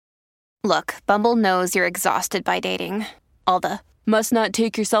Look, Bumble knows you're exhausted by dating. All the must not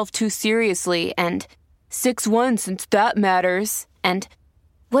take yourself too seriously and 6'1" since that matters. And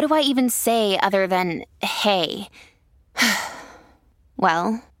what do I even say other than hey?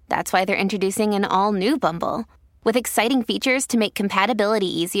 Well, that's why they're introducing an all-new Bumble with exciting features to make compatibility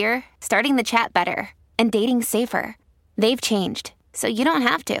easier, starting the chat better, and dating safer. They've changed, so you don't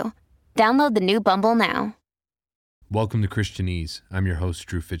have to. Download the new Bumble now. Welcome to Christianese. I'm your host,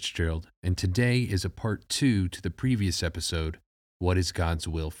 Drew Fitzgerald, and today is a part 2 to the previous episode, What is God's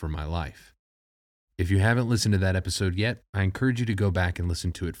Will for My Life? If you haven't listened to that episode yet, I encourage you to go back and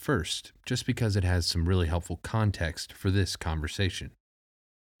listen to it first, just because it has some really helpful context for this conversation.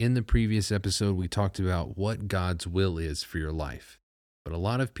 In the previous episode, we talked about what God's will is for your life, but a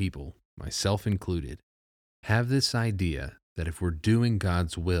lot of people, myself included, have this idea that if we're doing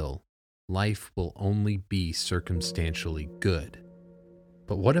God's will, life will only be circumstantially good.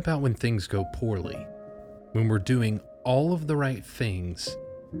 But what about when things go poorly? When we're doing all of the right things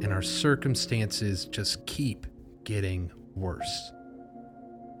and our circumstances just keep getting worse?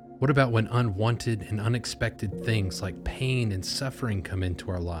 What about when unwanted and unexpected things like pain and suffering come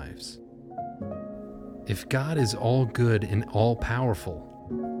into our lives? If God is all good and all powerful,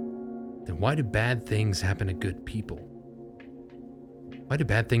 then why do bad things happen to good people? Why do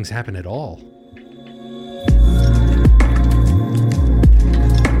bad things happen at all?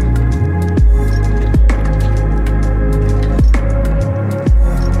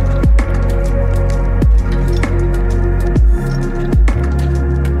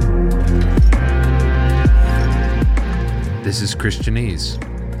 This is Christianese,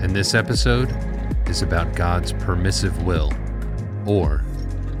 and this episode is about God's permissive will, or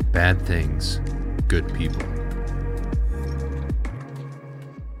bad things, good people.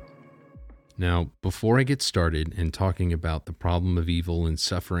 Now, before I get started in talking about the problem of evil and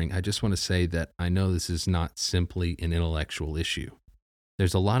suffering, I just want to say that I know this is not simply an intellectual issue.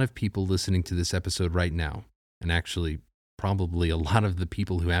 There's a lot of people listening to this episode right now, and actually probably a lot of the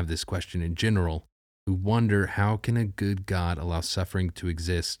people who have this question in general, who wonder how can a good God allow suffering to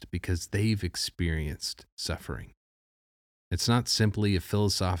exist because they've experienced suffering. It's not simply a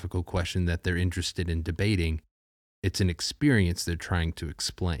philosophical question that they're interested in debating, it's an experience they're trying to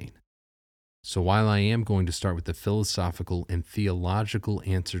explain. So while I am going to start with the philosophical and theological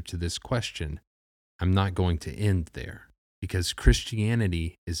answer to this question, I'm not going to end there, because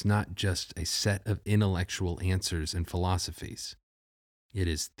Christianity is not just a set of intellectual answers and philosophies. It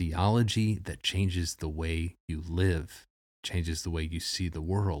is theology that changes the way you live, changes the way you see the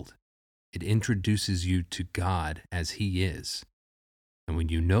world. It introduces you to God as He is. And when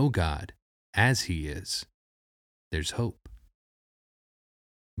you know God as He is, there's hope.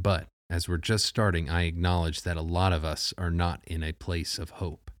 But as we're just starting, I acknowledge that a lot of us are not in a place of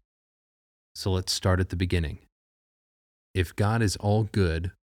hope. So let's start at the beginning. If God is all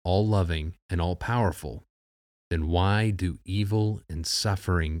good, all loving, and all powerful, then why do evil and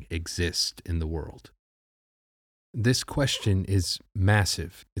suffering exist in the world? This question is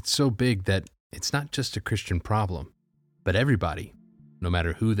massive. It's so big that it's not just a Christian problem, but everybody, no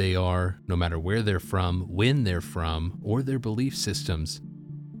matter who they are, no matter where they're from, when they're from, or their belief systems,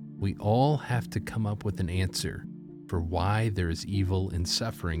 we all have to come up with an answer for why there is evil and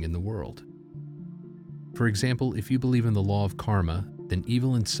suffering in the world. For example, if you believe in the law of karma, then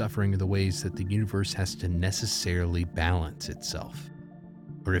evil and suffering are the ways that the universe has to necessarily balance itself.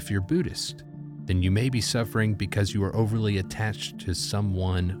 Or if you're Buddhist, then you may be suffering because you are overly attached to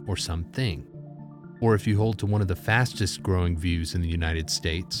someone or something. Or if you hold to one of the fastest growing views in the United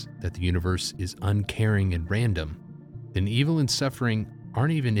States, that the universe is uncaring and random, then evil and suffering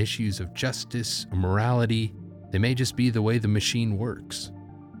aren't even issues of justice or morality. They may just be the way the machine works.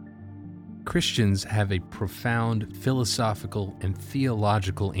 Christians have a profound philosophical and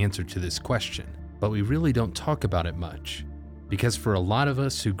theological answer to this question, but we really don't talk about it much, because for a lot of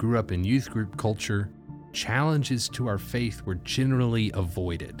us who grew up in youth group culture, challenges to our faith were generally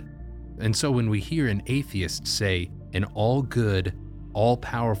avoided. And so when we hear an atheist say, an all-good,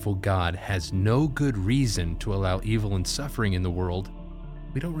 all-powerful God has no good reason to allow evil and suffering in the world,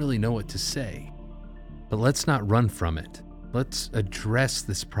 we don't really know what to say. But let's not run from it. Let's address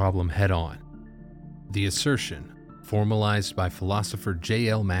this problem head on. The assertion, formalized by philosopher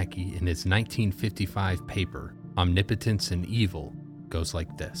J.L. Mackie in his 1955 paper, Omnipotence and Evil, goes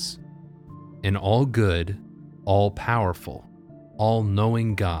like this. An all-good, all-powerful,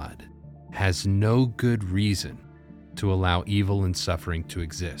 all-knowing God has no good reason to allow evil and suffering to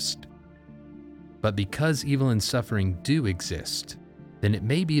exist. But because evil and suffering do exist, then it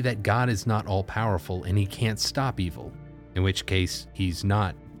may be that God is not all-powerful and He can't stop evil, in which case He's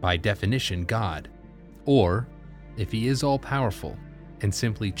not by definition, God. Or, if he is all-powerful and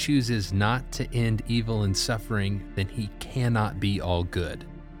simply chooses not to end evil and suffering, then he cannot be all good.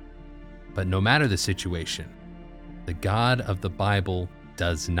 But no matter the situation, the God of the Bible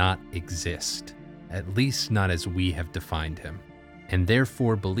does not exist, at least not as we have defined him, and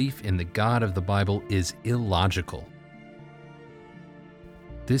therefore belief in the God of the Bible is illogical.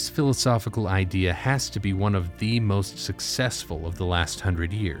 This philosophical idea has to be one of the most successful of the last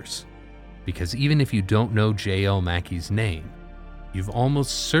 100 years, because even if you don't know J.L. Macky's name, you've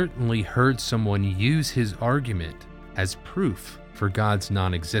almost certainly heard someone use his argument as proof for God's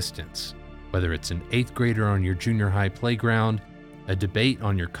non-existence, whether it's an 8th grader on your junior high playground, a debate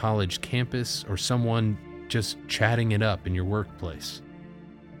on your college campus, or someone just chatting it up in your workplace.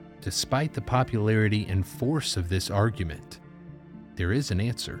 Despite the popularity and force of this argument, there is an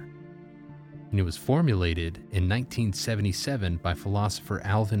answer, and it was formulated in 1977 by philosopher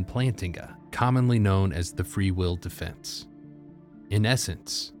Alvin Plantinga, commonly known as the free will defense. In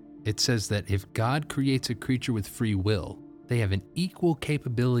essence, it says that if God creates a creature with free will, they have an equal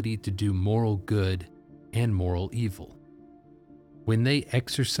capability to do moral good and moral evil. When they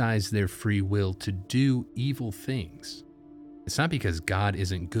exercise their free will to do evil things, it's not because God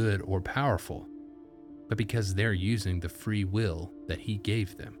isn't good or powerful, but because they're using the free will that he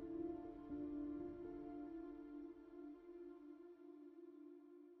gave them.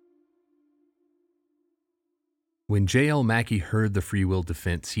 When J.L. Mackie heard the free will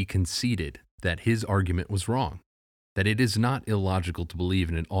defense, he conceded that his argument was wrong, that it is not illogical to believe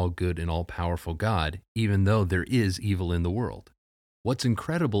in an all-good and all-powerful God, even though there is evil in the world. What's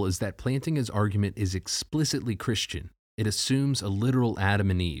incredible is that Plantinga's argument is explicitly Christian. It assumes a literal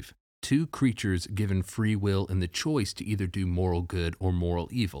Adam and Eve, two creatures given free will and the choice to either do moral good or moral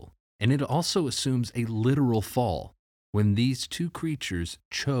evil. And it also assumes a literal fall, when these two creatures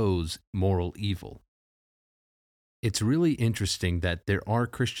chose moral evil. It's really interesting that there are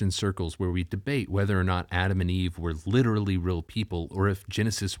Christian circles where we debate whether or not Adam and Eve were literally real people or if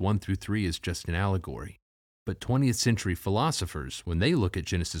Genesis 1-3 is just an allegory. But 20th century philosophers, when they look at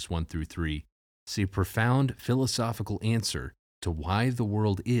Genesis 1-3, see a profound philosophical answer to why the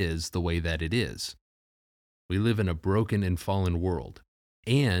world is the way that it is. We live in a broken and fallen world,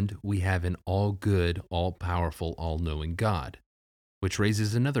 and we have an all-good, all-powerful, all-knowing God, which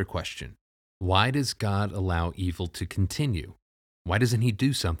raises another question. Why does God allow evil to continue? Why doesn't he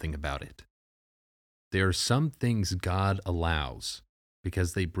do something about it? There are some things God allows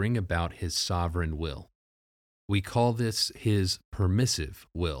because they bring about his sovereign will. We call this his permissive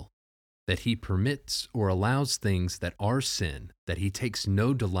will, that he permits or allows things that are sin that he takes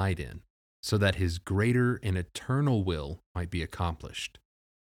no delight in, so that his greater and eternal will might be accomplished.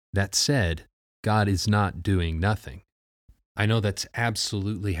 That said, God is not doing nothing. I know that's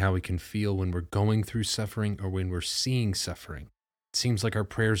absolutely how we can feel when we're going through suffering or when we're seeing suffering. It seems like our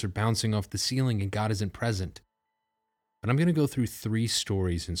prayers are bouncing off the ceiling and God isn't present. But I'm going to go through 3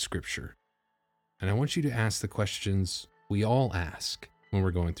 stories in Scripture, and I want you to ask the questions we all ask when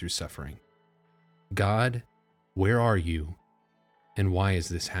we're going through suffering. God, where are you, and why is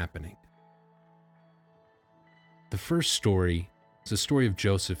this happening? The first story is the story of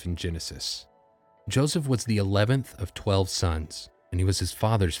Joseph in Genesis. Joseph was the 11th of 12 sons, and he was his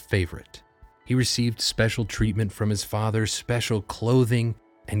father's favorite. He received special treatment from his father, special clothing,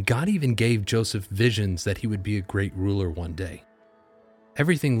 and God even gave Joseph visions that he would be a great ruler one day.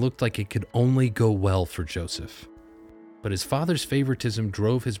 Everything looked like it could only go well for Joseph. But his father's favoritism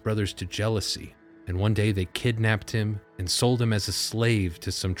drove his brothers to jealousy, and one day they kidnapped him and sold him as a slave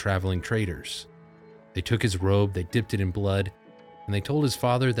to some traveling traders. They took his robe, they dipped it in blood, and they told his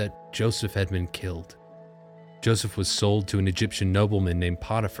father that Joseph had been killed. Joseph was sold to an Egyptian nobleman named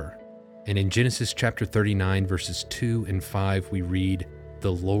Potiphar, and in Genesis chapter 39, verses 2 and 5, we read,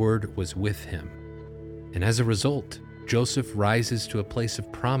 "The Lord was with him." And as a result, Joseph rises to a place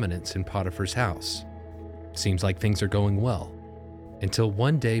of prominence in Potiphar's house. Seems like things are going well, until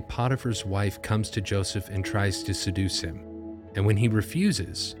one day Potiphar's wife comes to Joseph and tries to seduce him. And when he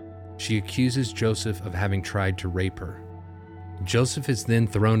refuses, she accuses Joseph of having tried to rape her. Joseph is then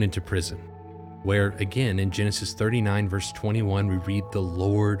thrown into prison, where again in Genesis 39 verse 21 we read, "The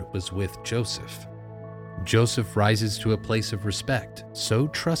Lord was with Joseph." Joseph rises to a place of respect, so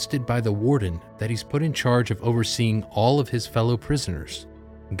trusted by the warden that he's put in charge of overseeing all of his fellow prisoners.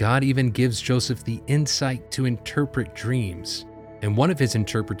 God even gives Joseph the insight to interpret dreams, and one of his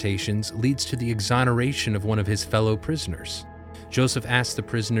interpretations leads to the exoneration of one of his fellow prisoners. Joseph asks the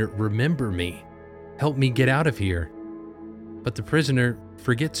prisoner, "Remember me, help me get out of here." But the prisoner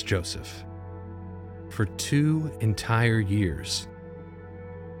forgets Joseph for 2 entire years.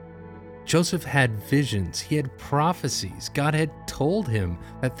 Joseph had visions, he had prophecies. God had told him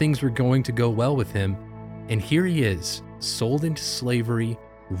that things were going to go well with him. And here he is, sold into slavery,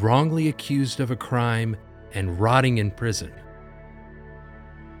 wrongly accused of a crime, and rotting in prison.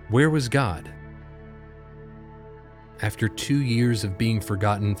 Where was God? After 2 years of being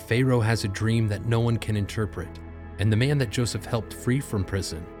forgotten, Pharaoh has a dream that no one can interpret. And the man that Joseph helped free from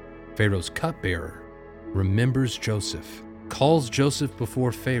prison, Pharaoh's cupbearer, remembers Joseph, calls Joseph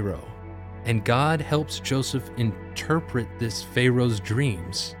before Pharaoh, and God helps Joseph interpret this Pharaoh's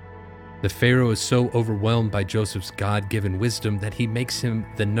dreams. The Pharaoh is so overwhelmed by Joseph's God-given wisdom that he makes him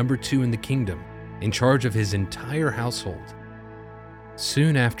the number 2 in the kingdom, in charge of his entire household.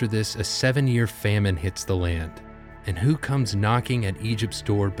 Soon after this, a 7-year famine hits the land. And who comes knocking at Egypt's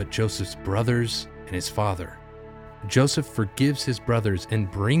door but Joseph's brothers and his father? Joseph forgives his brothers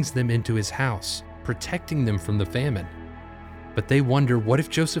and brings them into his house, protecting them from the famine. But they wonder, what if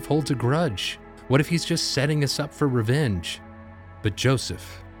Joseph holds a grudge? What if he's just setting us up for revenge? But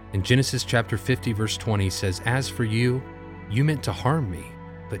Joseph, in Genesis chapter 50, verse 20, says, "As for you, you meant to harm me,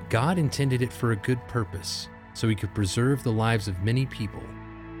 but God intended it for a good purpose, so he could preserve the lives of many people.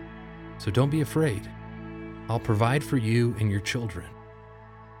 So don't be afraid. I'll provide for you and your children."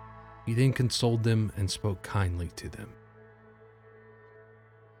 He then consoled them and spoke kindly to them.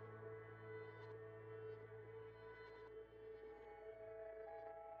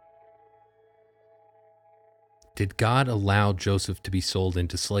 Did God allow Joseph to be sold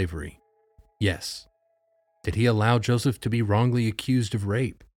into slavery? Yes. Did he allow Joseph to be wrongly accused of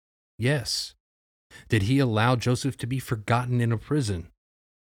rape? Yes. Did he allow Joseph to be forgotten in a prison?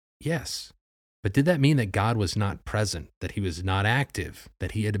 Yes. But did that mean that God was not present, that he was not active,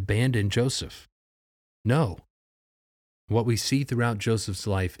 that he had abandoned Joseph? No. What we see throughout Joseph's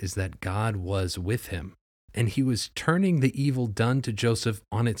life is that God was with him, and he was turning the evil done to Joseph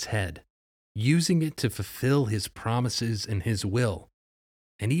on its head, using it to fulfill his promises and his will,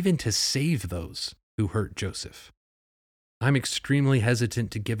 and even to save those who hurt Joseph. I'm extremely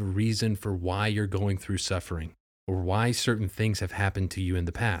hesitant to give a reason for why you're going through suffering, or why certain things have happened to you in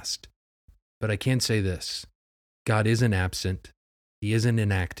the past. But I can say this: God isn't absent, he isn't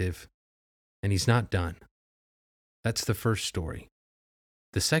inactive, and he's not done. That's the first story.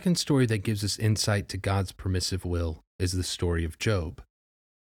 The second story that gives us insight to God's permissive will is the story of Job.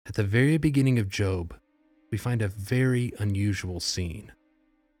 At the very beginning of Job, we find a very unusual scene.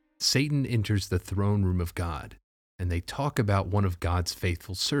 Satan enters the throne room of God, and they talk about one of God's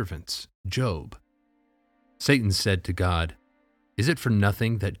faithful servants, Job. Satan said to God, "Is it for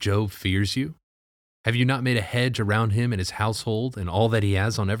nothing that Job fears you? Have you not made a hedge around him and his household and all that he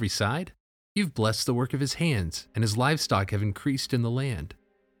has on every side? You've blessed the work of his hands, and his livestock have increased in the land.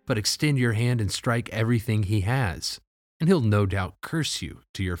 But extend your hand and strike everything he has, and he'll no doubt curse you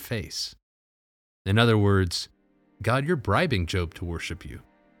to your face." In other words, God, you're bribing Job to worship you.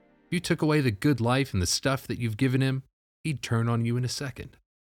 If you took away the good life and the stuff that you've given him, he'd turn on you in a second.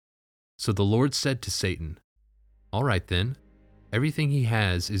 So the Lord said to Satan, "All right then, everything he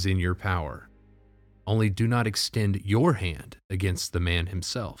has is in your power. Only do not extend your hand against the man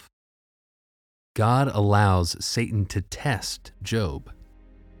himself." God allows Satan to test Job,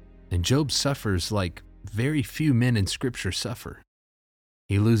 and Job suffers like very few men in Scripture suffer.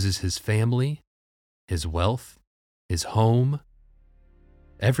 He loses his family, his wealth, his home,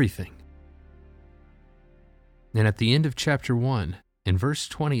 everything. And at the end of chapter 1, in verse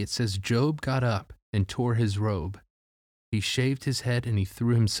 20, it says, Job got up and tore his robe. He shaved his head and he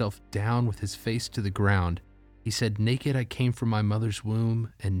threw himself down with his face to the ground. He said, "Naked I came from my mother's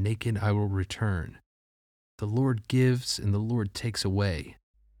womb, and naked I will return. The Lord gives and the Lord takes away,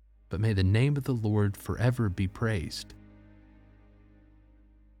 but may the name of the Lord forever be praised."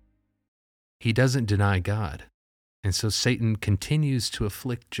 He doesn't deny God, and so Satan continues to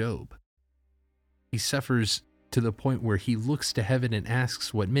afflict Job. He suffers to the point where he looks to heaven and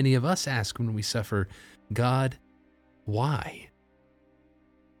asks what many of us ask when we suffer: God, why?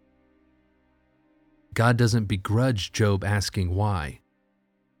 God doesn't begrudge Job asking why.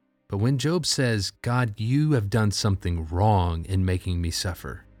 But when Job says, "God, you have done something wrong in making me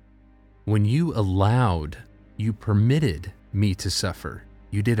suffer. When you allowed, you permitted me to suffer,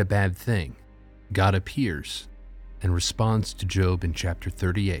 you did a bad thing," God appears and responds to Job in chapter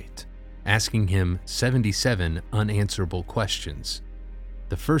 38, asking him 77 unanswerable questions.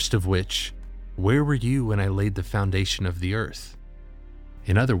 The first of which, "Where were you when I laid the foundation of the earth?"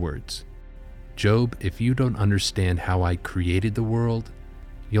 In other words, Job, if you don't understand how I created the world,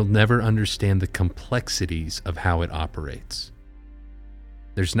 you'll never understand the complexities of how it operates.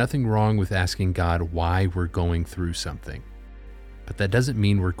 There's nothing wrong with asking God why we're going through something. but that doesn't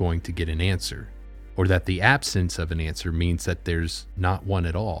mean we're going to get an answer, or that the absence of an answer means that there's not one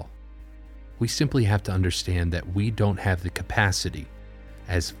at all. We simply have to understand that we don't have the capacity,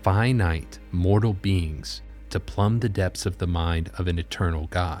 as finite mortal beings, to plumb the depths of the mind of an eternal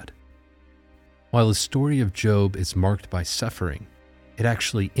God. While the story of Job is marked by suffering, it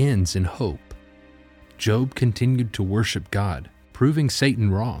actually ends in hope. Job continued to worship God, proving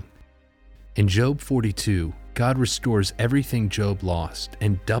Satan wrong. In Job 42, God restores everything Job lost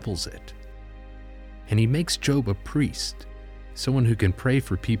and doubles it. And he makes Job a priest, someone who can pray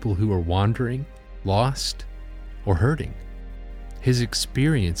for people who are wandering, lost, or hurting. His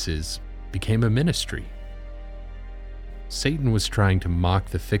experiences became a ministry. Satan was trying to mock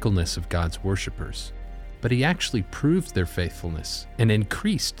the fickleness of God's worshipers, but he actually proved their faithfulness and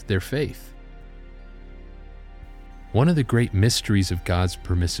increased their faith. One of the great mysteries of God's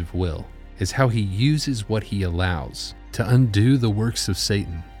permissive will is how he uses what he allows to undo the works of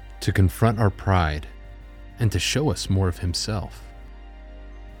Satan, to confront our pride, and to show us more of himself.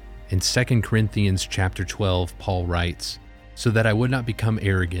 In 2 Corinthians chapter 12, Paul writes, "So that I would not become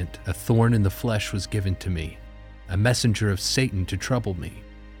arrogant, a thorn in the flesh was given to me, a messenger of Satan to trouble me.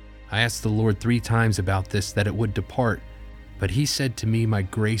 I asked the Lord 3 times about this, that it would depart, but he said to me, my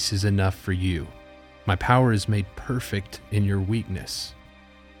grace is enough for you. My power is made perfect in your weakness.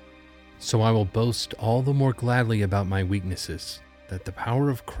 So I will boast all the more gladly about my weaknesses, that the power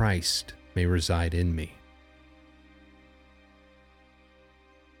of Christ may reside in me."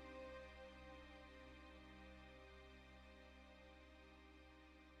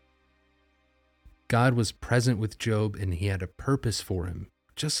 God was present with Job, and he had a purpose for him,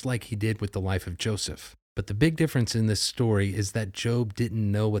 just like he did with the life of Joseph. But the big difference in this story is that Job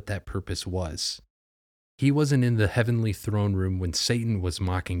didn't know what that purpose was. He wasn't in the heavenly throne room when Satan was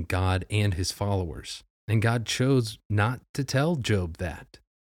mocking God and his followers, and God chose not to tell Job that.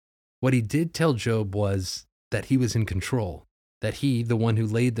 What he did tell Job was that he was in control, that he, the one who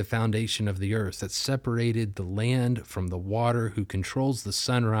laid the foundation of the earth, that separated the land from the water, who controls the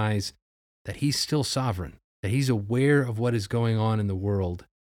sunrise, that he's still sovereign, that he's aware of what is going on in the world,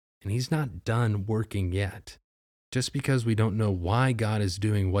 and he's not done working yet. Just because we don't know why God is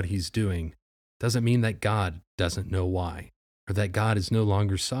doing what he's doing doesn't mean that God doesn't know why, or that God is no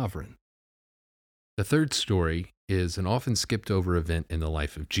longer sovereign. The third story is an often skipped over event in the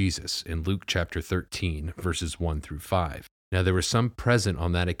life of Jesus in Luke chapter 13, verses 1 through 5. Now there were some present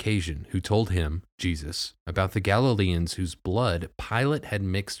on that occasion who told him, Jesus, about the Galileans whose blood Pilate had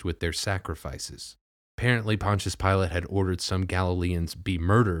mixed with their sacrifices. Apparently Pontius Pilate had ordered some Galileans be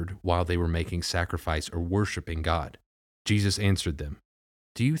murdered while they were making sacrifice or worshiping God. Jesus answered them,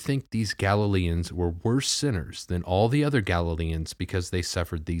 "Do you think these Galileans were worse sinners than all the other Galileans because they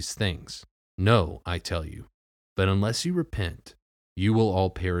suffered these things? No, I tell you, but unless you repent, you will all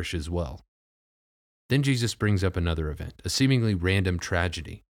perish as well." Then Jesus brings up another event, a seemingly random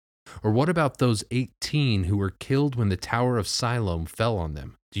tragedy. Or what about those 18 who were killed when the Tower of Siloam fell on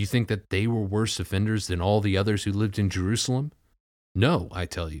them? Do you think that they were worse offenders than all the others who lived in Jerusalem? No, I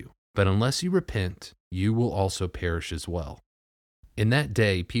tell you, but unless you repent, you will also perish as well. In that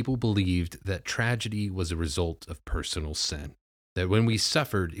day, people believed that tragedy was a result of personal sin, that when we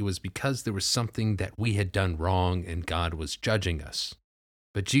suffered, it was because there was something that we had done wrong and God was judging us.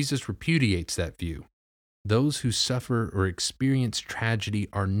 But Jesus repudiates that view. Those who suffer or experience tragedy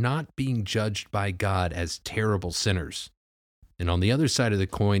are not being judged by God as terrible sinners. And on the other side of the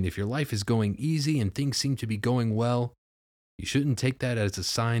coin, if your life is going easy and things seem to be going well, you shouldn't take that as a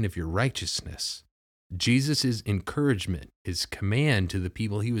sign of your righteousness. Jesus' encouragement, his command to the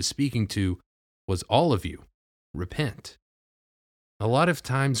people he was speaking to, was all of you, repent. A lot of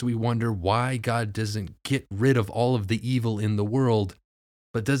times we wonder why God doesn't get rid of all of the evil in the world,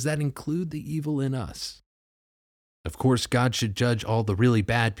 but does that include the evil in us? Of course, God should judge all the really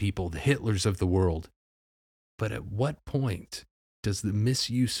bad people, the Hitlers of the world. But at what point does the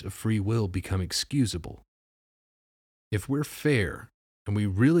misuse of free will become excusable? If we're fair and we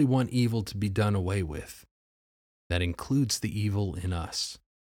really want evil to be done away with, that includes the evil in us.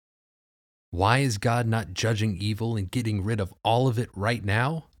 Why is God not judging evil and getting rid of all of it right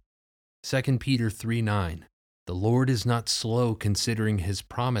now? 2 Peter 3:9, "The Lord is not slow considering his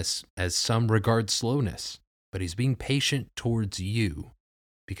promise, as some regard slowness, but he's being patient towards you,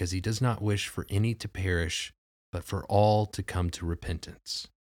 because he does not wish for any to perish, but for all to come to repentance."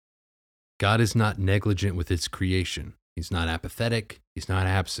 God is not negligent with his creation. He's not apathetic. He's not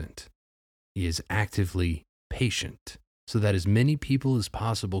absent. He is actively patient, so that as many people as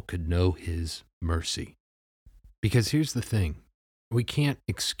possible could know his mercy. Because here's the thing. We can't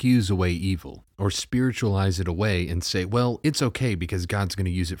excuse away evil or spiritualize it away and say, well, it's okay because God's going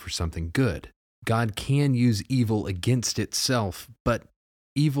to use it for something good. God can use evil against itself, but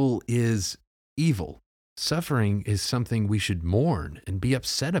evil is evil. Suffering is something we should mourn and be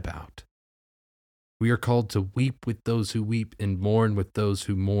upset about. We are called to weep with those who weep and mourn with those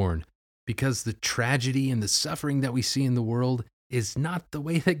who mourn, because the tragedy and the suffering that we see in the world is not the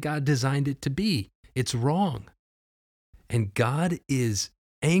way that God designed it to be. It's wrong. And God is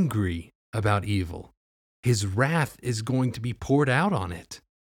angry about evil. His wrath is going to be poured out on it.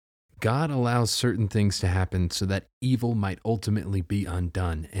 God allows certain things to happen so that evil might ultimately be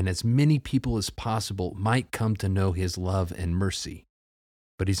undone, and as many people as possible might come to know His love and mercy.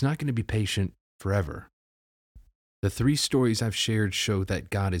 But He's not going to be patient forever. The 3 stories I've shared show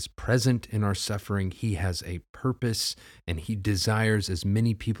that God is present in our suffering. He has a purpose, and He desires as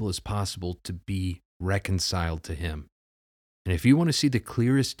many people as possible to be reconciled to Him. And if you want to see the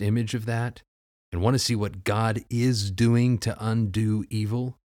clearest image of that and want to see what God is doing to undo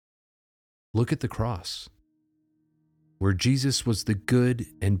evil, look at the cross, where Jesus was the good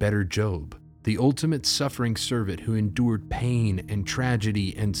and better Job, the ultimate suffering servant who endured pain and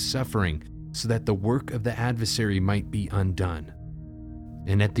tragedy and suffering so that the work of the adversary might be undone.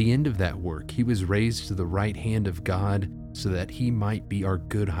 And at the end of that work, He was raised to the right hand of God so that He might be our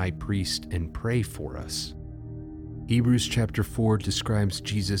good high priest and pray for us. Hebrews chapter 4 describes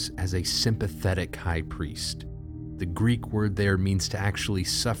Jesus as a sympathetic high priest. The Greek word there means to actually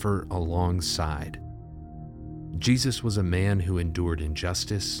suffer alongside. Jesus was a man who endured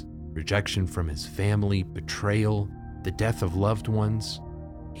injustice, rejection from his family, betrayal, the death of loved ones.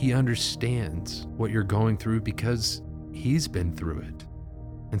 He understands what you're going through because He's been through it.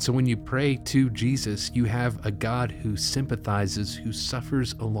 And so when you pray to Jesus, you have a God who sympathizes, who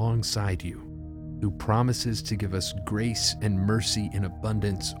suffers alongside you, who promises to give us grace and mercy in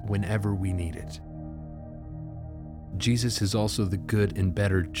abundance whenever we need it. Jesus is also the good and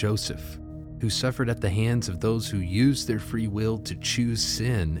better Joseph, who suffered at the hands of those who used their free will to choose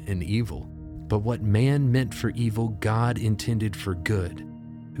sin and evil. But what man meant for evil, God intended for good,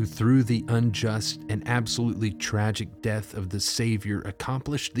 who through the unjust and absolutely tragic death of the Savior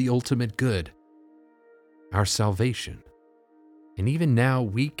accomplished the ultimate good, our salvation. And even now,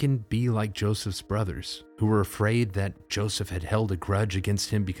 we can be like Joseph's brothers, who were afraid that Joseph had held a grudge against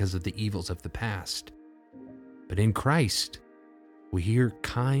him because of the evils of the past. But in Christ, we hear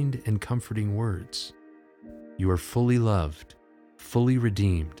kind and comforting words. You are fully loved, fully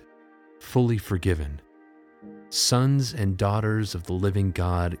redeemed, fully forgiven. Sons and daughters of the living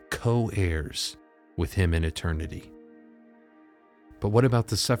God, co-heirs with Him in eternity. But what about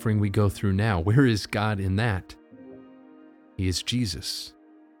the suffering we go through now? Where is God in that? He is Jesus,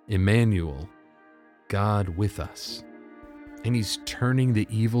 Emmanuel, God with us. And He's turning the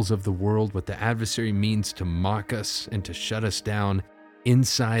evils of the world, what the adversary means to mock us and to shut us down,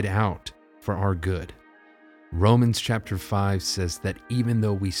 inside out for our good. Romans chapter 5 says that even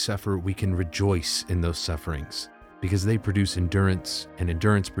though we suffer, we can rejoice in those sufferings because they produce endurance, and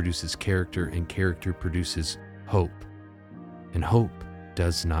endurance produces character, and character produces hope. And hope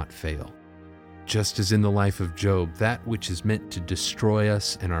does not fail. Just as in the life of Job, that which is meant to destroy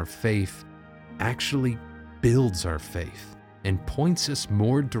us and our faith actually builds our faith and points us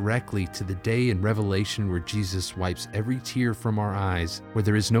more directly to the day in Revelation where Jesus wipes every tear from our eyes, where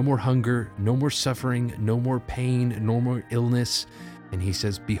there is no more hunger, no more suffering, no more pain, no more illness. And He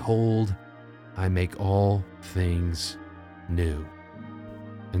says, behold, I make all things new.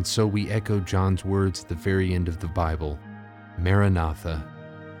 And so we echo John's words at the very end of the Bible, Maranatha,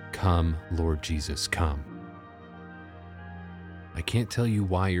 come, Lord Jesus, come. I can't tell you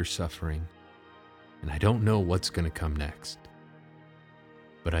why you're suffering, and I don't know what's going to come next.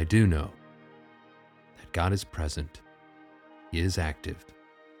 But I do know that God is present, He is active,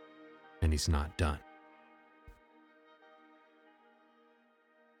 and He's not done.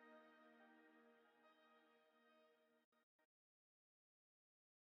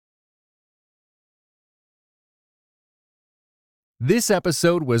 This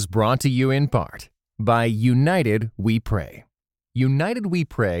episode was brought to you in part by United We Pray. United We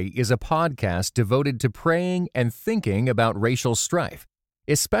Pray is a podcast devoted to praying and thinking about racial strife,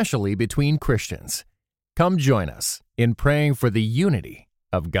 especially between Christians. Come join us in praying for the unity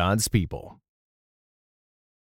of God's people.